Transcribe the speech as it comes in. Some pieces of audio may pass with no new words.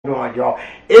on, y'all.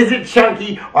 Is it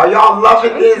chunky? Are y'all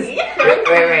loving this?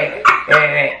 Wait.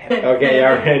 Okay,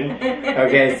 y'all ready?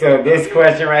 Okay, so this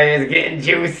question right here is getting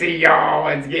juicy, y'all.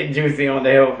 It's getting juicy on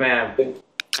the Hill fam.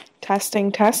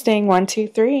 Testing. 1, 2,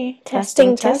 3.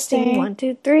 Testing. 1,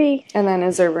 2, 3. And then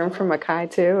is there room for Makai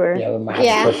too? Or? Yeah, we might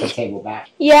have to push the table back.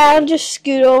 Yeah, I'll just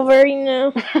scoot over, you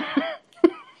know.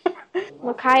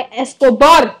 Makai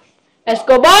Escobar!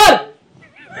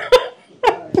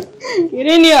 Get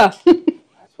in here!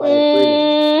 He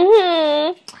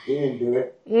didn't do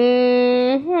it.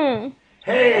 Mm-hmm.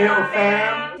 Hey, Hill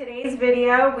fam. Today's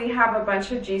video, we have a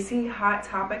bunch of juicy, hot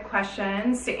topic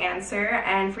questions to answer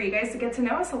and for you guys to get to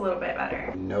know us a little bit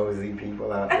better. Nosy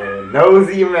people out there.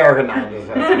 Nosy American. I'm just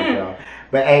messing, y'all.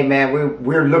 But hey, man,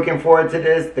 we're looking forward to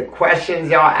this. The questions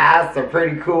y'all asked are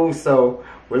pretty cool, so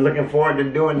we're looking forward to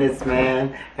doing this,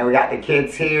 man. And we got the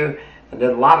kids here. And then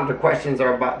a lot of the questions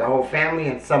are about the whole family,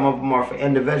 and some of them are for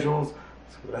individuals.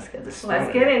 So let's get this started.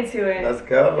 Let's get into it. Let's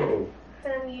go.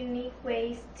 Some unique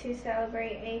ways to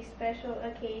celebrate a special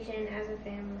occasion as a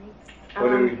family. What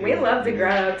do we do? We love to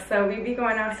grub, so we be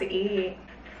going out to eat.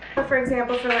 For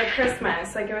example, for like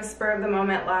Christmas, like it was spur of the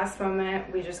moment, last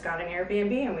moment, we just got an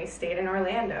Airbnb and we stayed in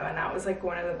Orlando, and that was like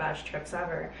one of the best trips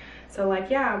ever. So like,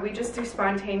 yeah, we just do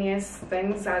spontaneous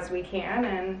things as we can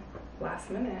and last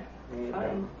minute.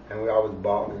 Fun. And we always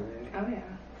balling. Oh yeah.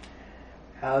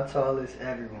 How tall is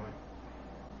everyone?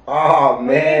 Oh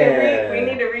man. We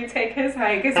need to retake his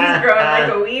height because he's growing like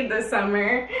a weed this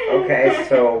summer. Okay,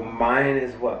 so mine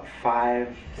is what,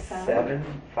 5'7"?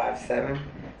 5'7"?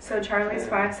 So Charlie's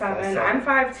Yeah, 5'7". 5'7". I'm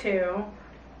 5'2".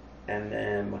 And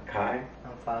then Makai.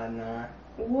 I'm 5'9".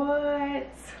 What? I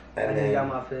And just got then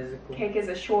my physical. Cake is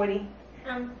a shorty.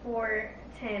 I'm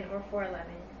 4'10" or 4'11".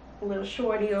 A little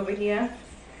shorty over here.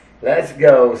 let's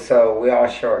go. So we all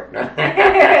short.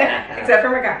 Except for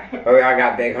my guy. But we all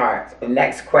got big hearts. The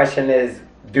next question is,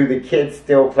 do the kids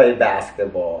still play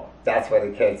basketball? That's where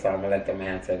the kids are. I'm going to let them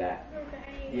answer that.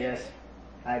 Okay. Yes,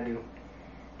 I do.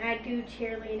 I do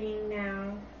cheerleading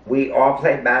now. We all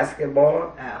play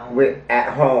basketball At home.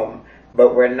 at home,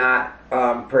 but we're not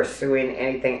pursuing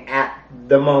anything at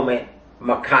the moment.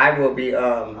 Makai will be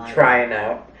trying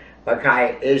out.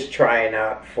 Makai is trying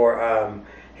out for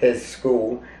his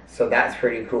school, so that's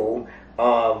pretty cool.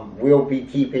 We'll be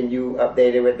keeping you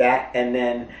updated with that. And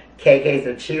then KK's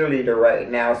a cheerleader right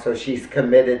now, so she's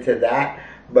committed to that.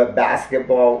 But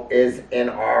basketball is in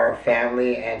our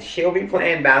family, and she'll be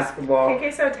playing basketball.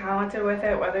 KK's so talented with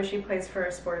it, whether she plays for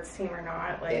a sports team or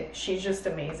not. Like, she's just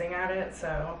amazing at it,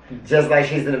 so. Just like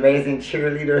she's an amazing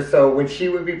cheerleader. So when she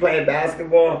would be playing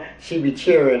basketball, she'd be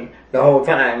cheering the whole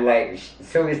time. Like, as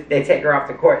soon as they take her off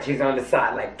the court, she's on the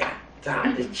side, like,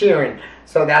 just cheering.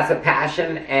 So that's a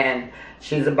passion, and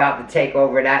she's about to take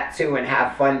over that too and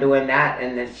have fun doing that.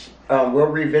 And then we'll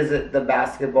revisit the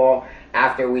basketball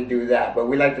after we do that. But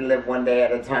we like to live one day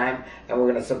at a time, and we're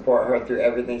going to support her through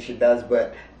everything she does.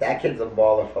 But that kid's a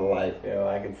baller for life. You know,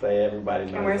 I can say everybody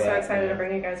knows that. And we're so excited to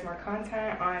bring you guys more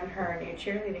content on her new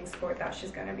cheerleading sport that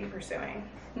she's going to be pursuing.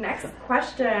 Next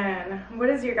question. What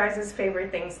is your guys' favorite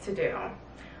things to do?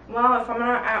 Well, if I'm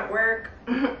not at work,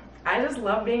 I just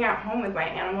love being at home with my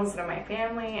animals and my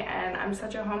family, and I'm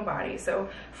such a homebody. So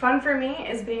fun for me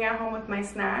is being at home with my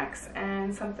snacks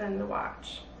and something to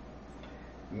watch.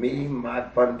 Me, my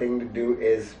fun thing to do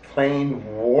is playing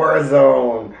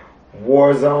Warzone.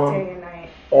 Warzone. Day and night.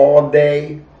 All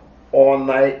day, all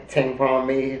night. Ting Pong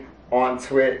me on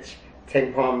Twitch.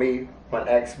 Ting Pong me on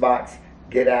Xbox.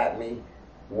 Get at me.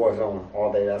 Warzone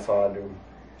all day. That's all I do.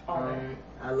 All day.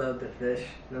 I love to fish.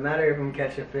 No matter if I'm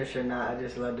catching fish or not, I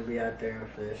just love to be out there and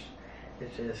fish.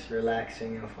 It's just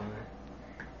relaxing and fun.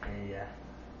 And yeah.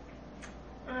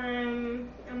 I'm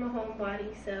a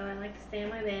homebody, so I like to stay in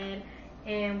my bed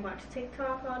and watch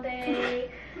TikTok all day.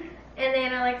 And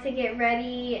then I like to get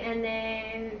ready, and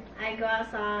then I go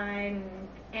outside.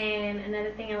 And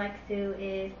another thing I like to do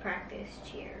is practice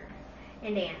cheer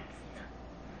and dance.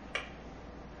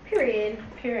 Period.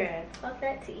 Fuck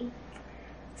that tea.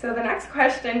 So the next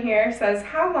question here says,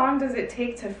 how long does it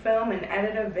take to film and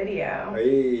edit a video?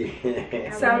 Hey.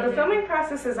 So the filming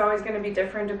process is always going to be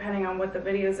different depending on what the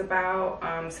video is about.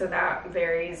 So that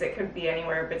varies. It could be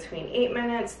anywhere between 8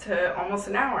 minutes to almost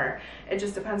an hour. It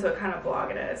just depends what kind of vlog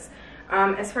it is.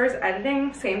 As far as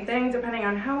editing, same thing, depending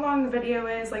on how long the video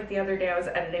is. Like the other day I was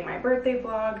editing my birthday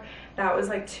vlog. That was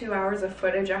like 2 hours of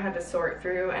footage I had to sort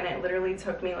through, and it literally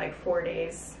took me like 4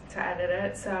 days to edit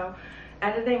it. So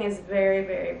editing is very,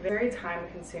 very, very time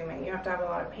consuming. You have to have a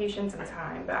lot of patience and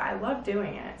time, but I love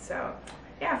doing it. So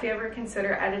yeah, if you ever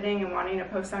consider editing and wanting to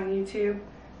post on YouTube,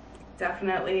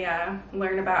 definitely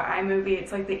learn about iMovie.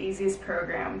 It's like the easiest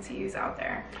program to use out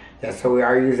there. Yeah, so we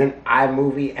are using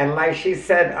iMovie, and like she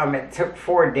said, it took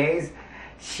 4 days.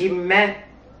 She meant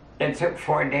it took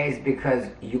 4 days because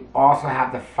you also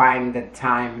have to find the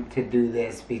time to do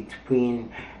this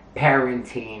between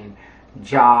parenting,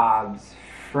 jobs,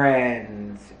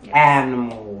 friends,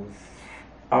 animals,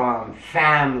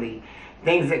 family,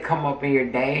 things that come up in your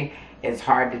day. It's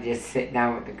hard to just sit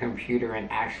down with the computer and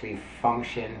actually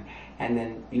function, and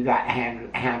then you got to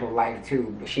handle life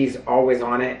too. She's always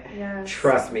on it. Yes.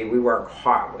 Trust me, we work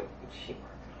hard with.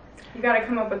 You got to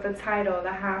come up with the title, the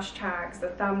hashtags, the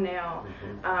thumbnail,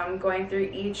 going through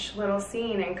each little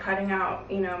scene and cutting out,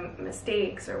 you know,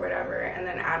 mistakes or whatever, and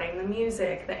then adding the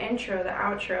music, the intro, the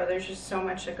outro. There's just so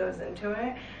much that goes into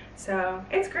it. So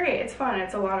it's great. It's fun.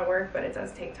 It's a lot of work, but it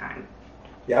does take time.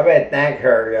 Y'all better thank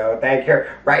her, yo. Thank her.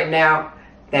 Right now,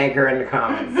 thank her in the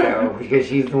comments, so, because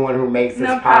she's the one who makes this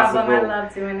possible. No problem. I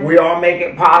love doing it. We all make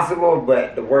it possible,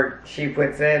 but the work she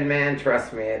puts in, man,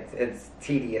 trust me, it's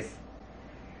tedious.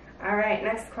 All right,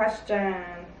 next question.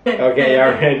 Okay,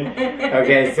 y'all ready?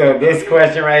 Okay, so this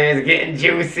question right here is getting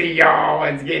juicy, y'all.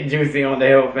 It's getting juicy on the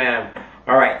Hill fam.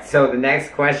 All right, so the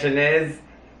next question is,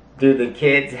 do the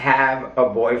kids have a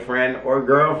boyfriend or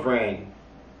girlfriend?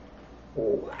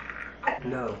 No.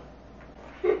 No.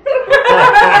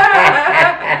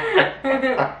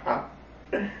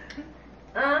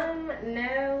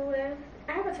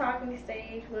 I have a talking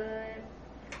stage, but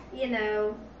you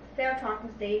know, failed talking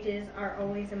stages are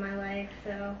always in my life,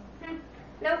 so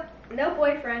nope, no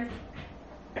boyfriend.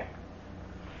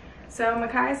 So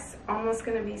Makai's almost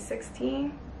gonna be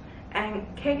 16, and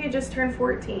KK just turned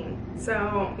 14.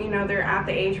 So, you know, they're at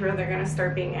the age where they're gonna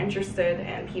start being interested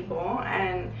in people,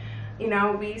 and you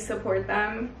know, we support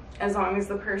them as long as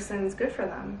the person's good for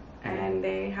them, and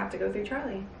they have to go through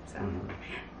Charlie. So,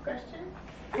 Question?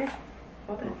 yeah,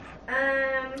 well done.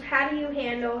 How do you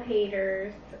handle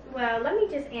haters? Well, let me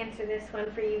just answer this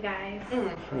one for you guys.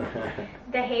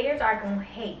 The haters are gonna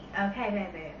hate, okay,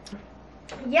 baby?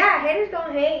 Yeah, haters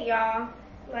gonna hate, y'all.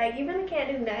 Like, you really can't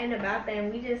do nothing about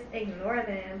them. We just ignore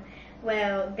them.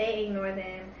 Well, they ignore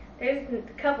them. There's a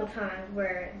couple times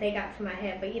where they got to my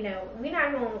head, but you know, we're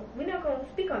not gonna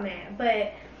speak on that.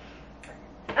 But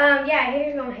yeah,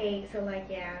 haters gonna hate. So like,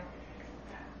 yeah.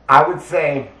 I would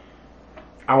say,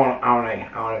 I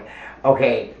want.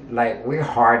 Okay, like we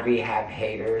hardly have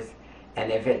haters,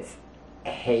 and if it's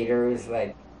haters,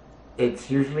 like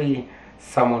it's usually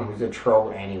someone who's a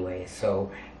troll anyway. So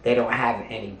they don't have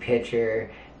any picture.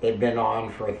 They've been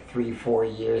on for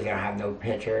 3-4 years. They don't have no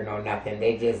picture, no nothing.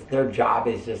 Their job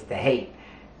is just to hate.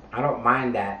 I don't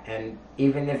mind that. And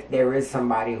even if there is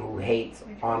somebody who hates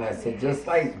on us, it just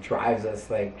like drives us.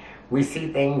 Like we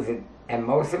see things and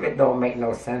most of it don't make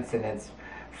no sense, and it's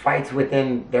fights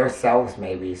within themselves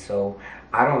maybe. So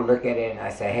I don't look at it and I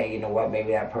say, hey, you know what?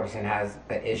 Maybe that person has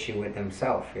an issue with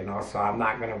themselves, you know? So I'm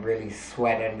not going to really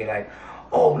sweat it and be like,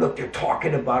 oh, look, they're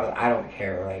talking about it. I don't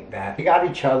care like that. We got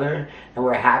each other, and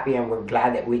we're happy, and we're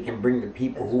glad that we can bring the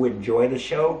people who enjoy the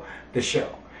show.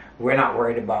 We're not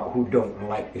worried about who don't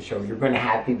like the show. You're going to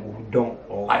have people who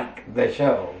don't like the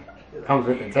show. It comes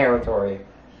with the territory.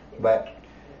 But,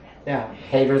 yeah,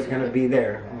 haters going to be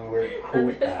there. And we're cool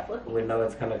with that. We know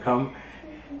it's going to come.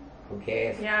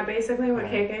 Okay. Yeah, basically what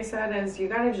KK said is you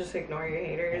gotta just ignore your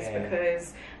haters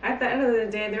because at the end of the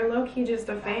day, they're low-key just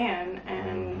a fan,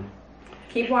 and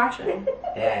keep watching.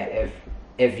 Yeah,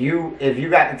 if you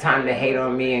got the time to hate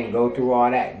on me and go through all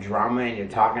that drama and you're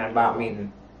talking about me,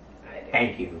 then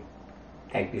thank you.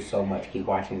 Thank you so much. Keep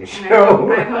watching the show.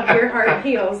 I hope your heart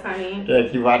heals, honey. Yeah,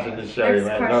 keep watching the show. Next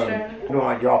man. question. Come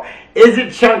on, y'all. Is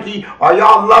it chunky? Are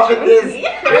y'all loving this?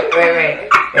 Wait.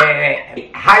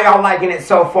 How y'all liking it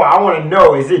so far? I want to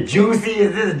know. Is it juicy?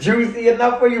 Is this juicy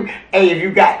enough for you? Hey, if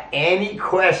you got any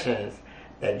questions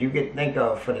that you can think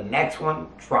of for the next one,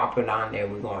 drop it on there.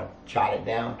 We're going to jot it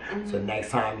down. So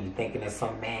next time you're thinking of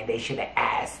some, man, they should have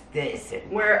asked this.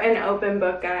 And We're an open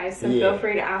book, guys, so feel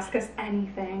free to ask us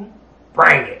anything.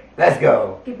 bring it. Let's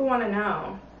go. People want to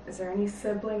know, is there any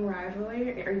sibling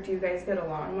rivalry, or do you guys get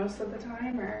along most of the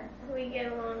time, or? We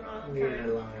get along all the We get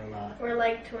time. along a lot. We're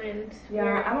like twins. Yeah,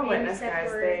 We're I'm a witness, guys.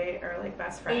 inseparable. They are like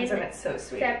best friends, and it's so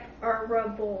sweet.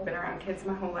 Inseparable. Been around kids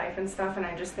my whole life and stuff, and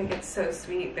I just think it's so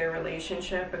sweet, their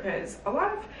relationship, because a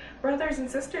lot of brothers and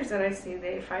sisters that I see,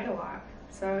 they fight a lot.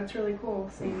 So it's really cool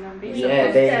seeing them be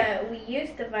Yeah, We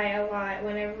used to fight a lot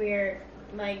whenever we were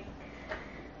like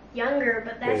younger,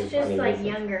 but that's Really just funny, like isn't it?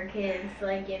 younger kids,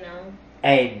 like, you know.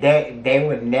 Hey, they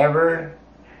would never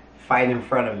fight in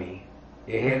front of me.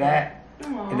 You hear that?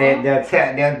 Aw.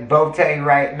 They'll both tell you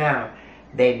right now.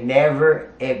 they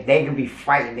never, if they could be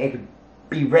fighting, they could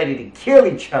be ready to kill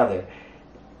each other.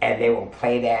 And they will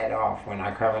play that off when I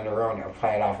come in the room. They'll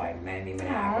play it off like 90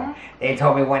 minutes. They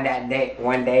told me one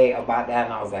day about that,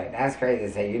 and I was like, "That's crazy."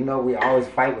 They said, "You know, we always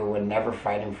fight, but we'll never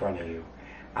fight in front of you."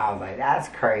 I was like, "That's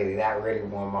crazy." That really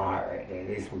warmed my heart right there.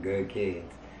 These some good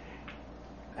kids.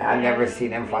 I never see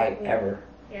them fight ever.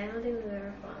 Yeah, I don't think we've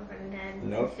ever fought in front of Dad.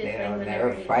 Nope, they don't whenever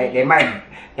never he's fight. like-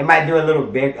 They might do a little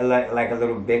like a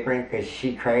little bickering because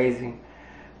she crazy.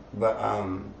 But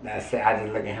that's it. I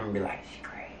just look at him and be like, "She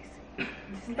crazy."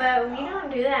 But we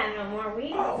don't do that no more. We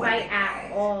don't Oh, fight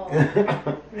at all.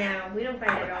 No, we don't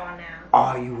fight at all now.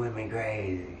 All you women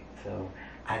crazy. So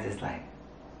I just like,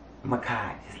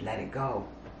 Makai, just let it go.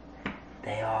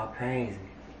 They all crazy.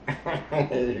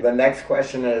 The next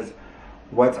question is,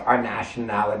 what's our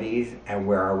nationalities and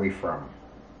where are we from?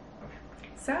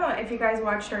 So if you guys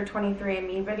watched our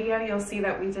 23andMe video, you'll see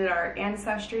that we did our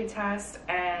ancestry test,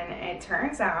 and it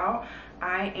turns out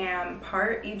I am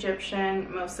part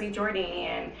Egyptian, mostly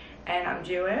Jordanian, and I'm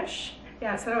Jewish.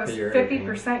 Yeah, so I was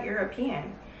 50%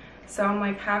 European. So I'm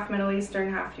like half Middle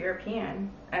Eastern, half European.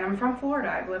 And I'm from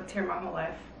Florida. I've lived here my whole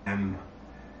life. I'm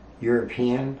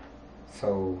European,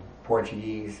 so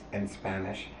Portuguese and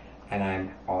Spanish, and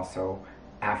I'm also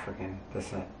African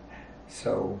descent.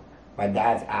 So my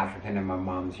dad's African and my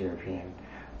mom's European.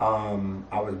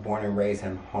 I was born and raised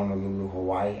in Honolulu,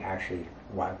 Hawaii, actually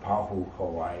Waipahu,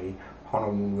 Hawaii.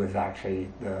 Honolulu is actually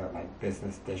the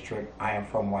business district. I am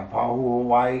from Waipahu,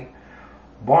 Hawaii,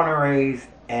 born and raised,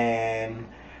 and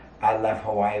I left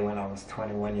Hawaii when I was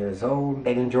 21 years old.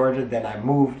 Stayed in Georgia, then I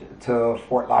moved to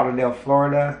Fort Lauderdale,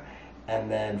 Florida, and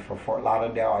then from Fort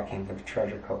Lauderdale I came to the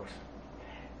Treasure Coast.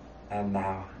 And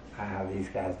now I have these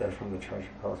guys that are from the Treasure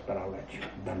Coast, but I'll let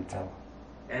them tell.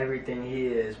 Everything he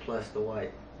is plus the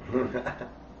white.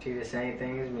 She the same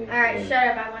thing as me. Alright, shut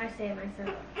up. I want to say it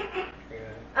myself.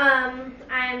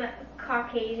 I'm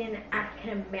Caucasian,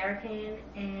 African American,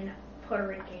 and Puerto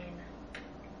Rican.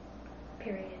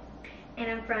 Period. And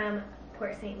I'm from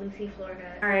Port St. Lucie,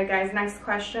 Florida. All right, guys, next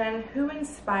question. Who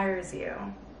inspires you?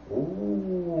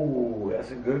 Ooh,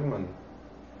 that's a good one.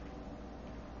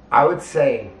 I would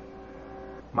say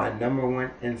my number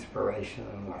one inspiration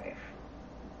in life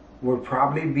would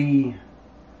probably be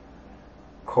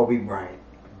Kobe Bryant.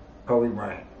 Kobe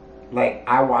Bryant. Like,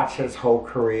 I watched his whole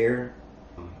career.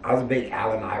 I was a big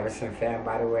Allen Iverson fan,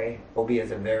 by the way. Kobe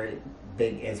is a very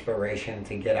big inspiration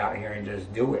to get out here and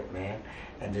just do it, man,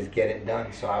 and just get it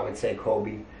done. So I would say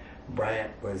Kobe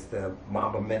Bryant was the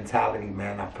Mamba mentality,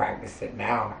 man. I practice it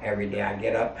now. Every day I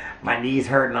get up, my knees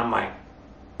hurt, and I'm like,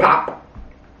 pop,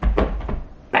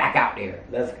 back out there.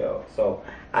 Let's go. So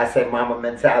I say Mamba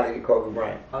mentality, Kobe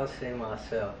Bryant. I would say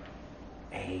myself.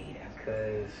 Hey, that's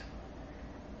Because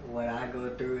what I go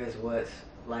through is what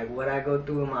I go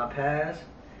through in my past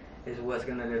is what's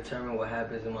going to determine what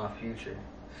happens in my future.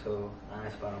 So I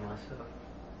inspire myself.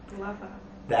 Love that.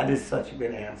 That is such a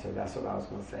good answer. That's what I was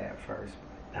going to say at first.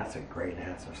 That's a great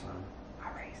answer, son.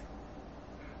 I raised.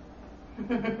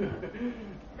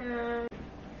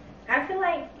 I feel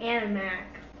like Anna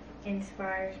Mac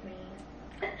inspires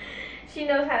me. She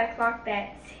knows how to clock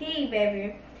that T,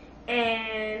 baby.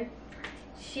 And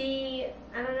she,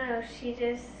 I don't know, she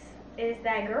just is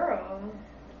that girl.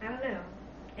 I don't know.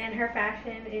 And her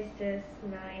fashion is just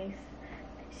nice.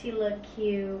 She looked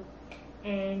cute.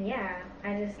 And yeah,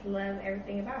 I just love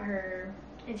everything about her.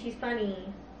 And she's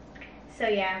funny. So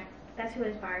yeah, that's who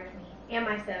inspires me. And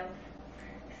myself.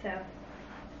 So,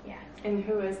 yeah. And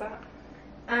who is that?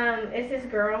 It's this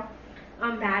girl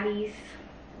on Baddies.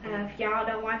 If y'all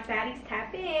don't watch Baddies,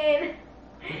 tap in.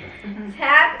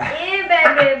 Tap in,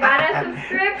 baby. Buy a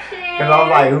subscription. Because I was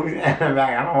like, who's Anna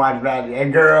Mac? I don't watch Baddies.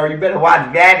 Hey, girl, you better watch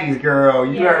Baddies, girl.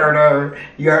 You heard her.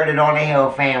 You heard it on the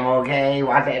Hill fam, okay?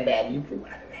 Watch that Baddies. You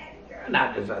watch Baddies, girl.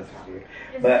 Not just us.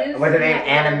 But what's her name?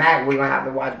 Anna Mac. We're going to have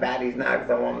to watch Baddies now because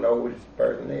I want to know who this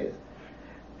person is.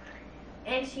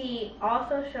 And she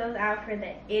also shows out for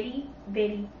the itty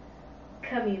bitty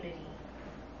community.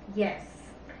 Yes.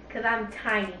 Because I'm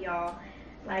tiny, y'all.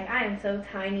 Like, I am so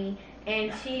tiny.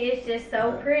 And she is just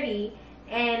so pretty.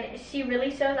 And she really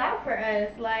shows out for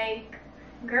us. Like,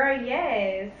 girl,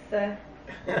 yes.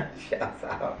 Shouts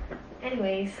out.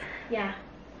 Anyways, yeah.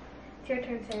 It's your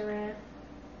turn, Sarah.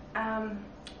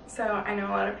 So I know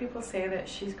a lot of people say that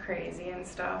she's crazy and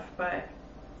stuff, but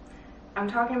I'm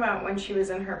talking about when she was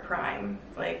in her prime,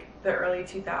 like the early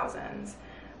 2000s.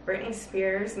 Britney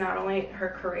Spears, not only her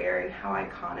career and how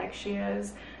iconic she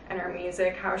is, and her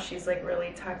music, how she's like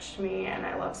really touched me, and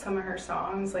I love some of her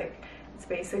songs. Like, it's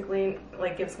basically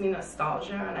like gives me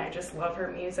nostalgia, and I just love her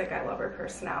music. I love her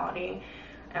personality.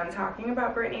 And I'm talking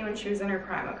about Brittany when she was in her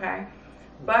prime, okay?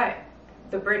 But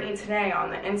the Brittany today on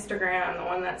the Instagram, the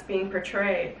one that's being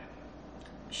portrayed,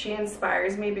 she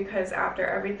inspires me because after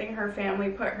everything her family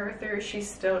put her through, she's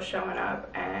still showing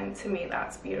up, and to me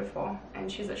that's beautiful,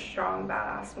 and she's a strong,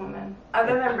 badass woman.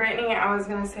 Other than Brittany, I was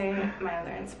gonna say my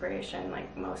other inspiration,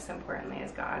 like most importantly,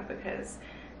 is God, because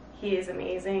he is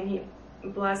amazing. He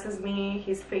blesses me,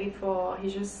 he's faithful,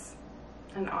 he's just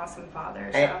an awesome father.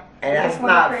 So And that's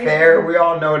not fair. We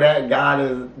all know that God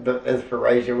is the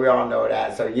inspiration. We all know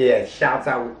that. So yeah, shouts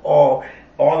out. We all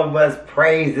of us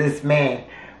praise this man.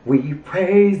 We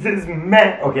praise this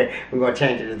man. Okay, we're gonna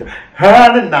change it. No,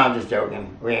 I'm just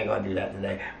joking. We ain't gonna do that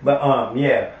today. But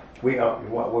yeah,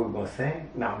 what we gonna sing?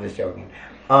 No, I'm just joking.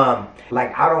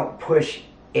 Like I don't push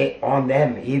it on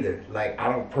them either. Like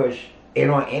I don't push it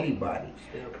on anybody.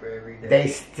 Still pray every day. They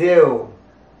still,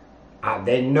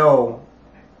 they know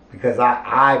because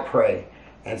I pray.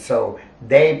 And so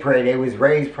they pray. They was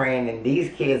raised praying, and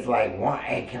these kids like,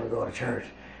 hey, can we go to church?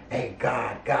 Hey,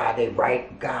 God, they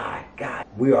write God.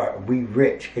 We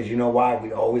rich because you know why?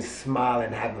 We always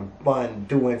smiling, having fun,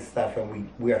 doing stuff, and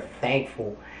we are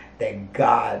thankful that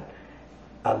God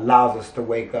allows us to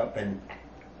wake up and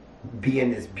be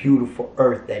in this beautiful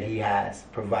earth that he has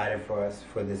provided for us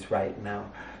for this right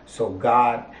now. So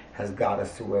God has got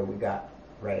us to where we got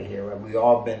right here. Right? We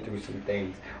all been through some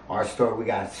things. Our story, we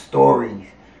got stories,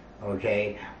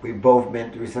 okay? We both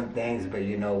been through some things, but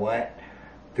you know what?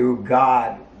 Through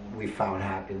God, we found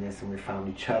happiness, and we found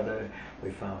each other.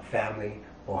 We found family,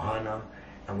 Ohana,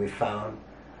 and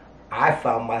I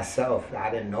found myself. I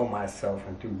didn't know myself,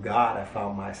 and through God, I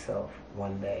found myself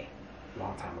one day, a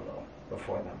long time ago,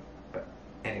 before them. But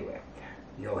anyway,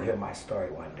 you'll hear my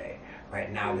story one day. Right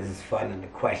now, this is fun, and the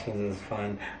questions is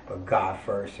fun, but God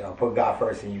first, y'all. Put God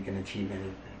first, and you can achieve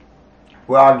anything.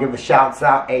 Well, I'll give a shouts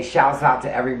out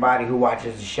to everybody who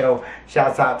watches the show.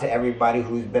 Shouts out to everybody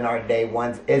who's been our day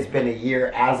ones. It's been a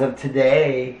year as of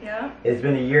today. Yeah. It's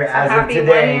been a year So as of happy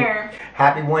today. 1 year.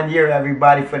 Happy 1 year,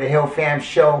 everybody, for the Hill Fam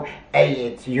show. Hey,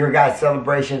 it's your guys'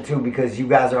 celebration too because you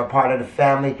guys are a part of the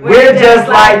family. We're just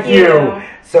like you.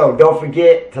 So don't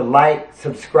forget to like,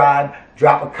 subscribe,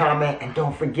 drop a comment, and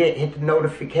don't forget hit the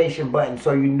notification button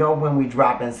so you know when we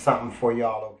drop in something for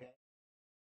y'all.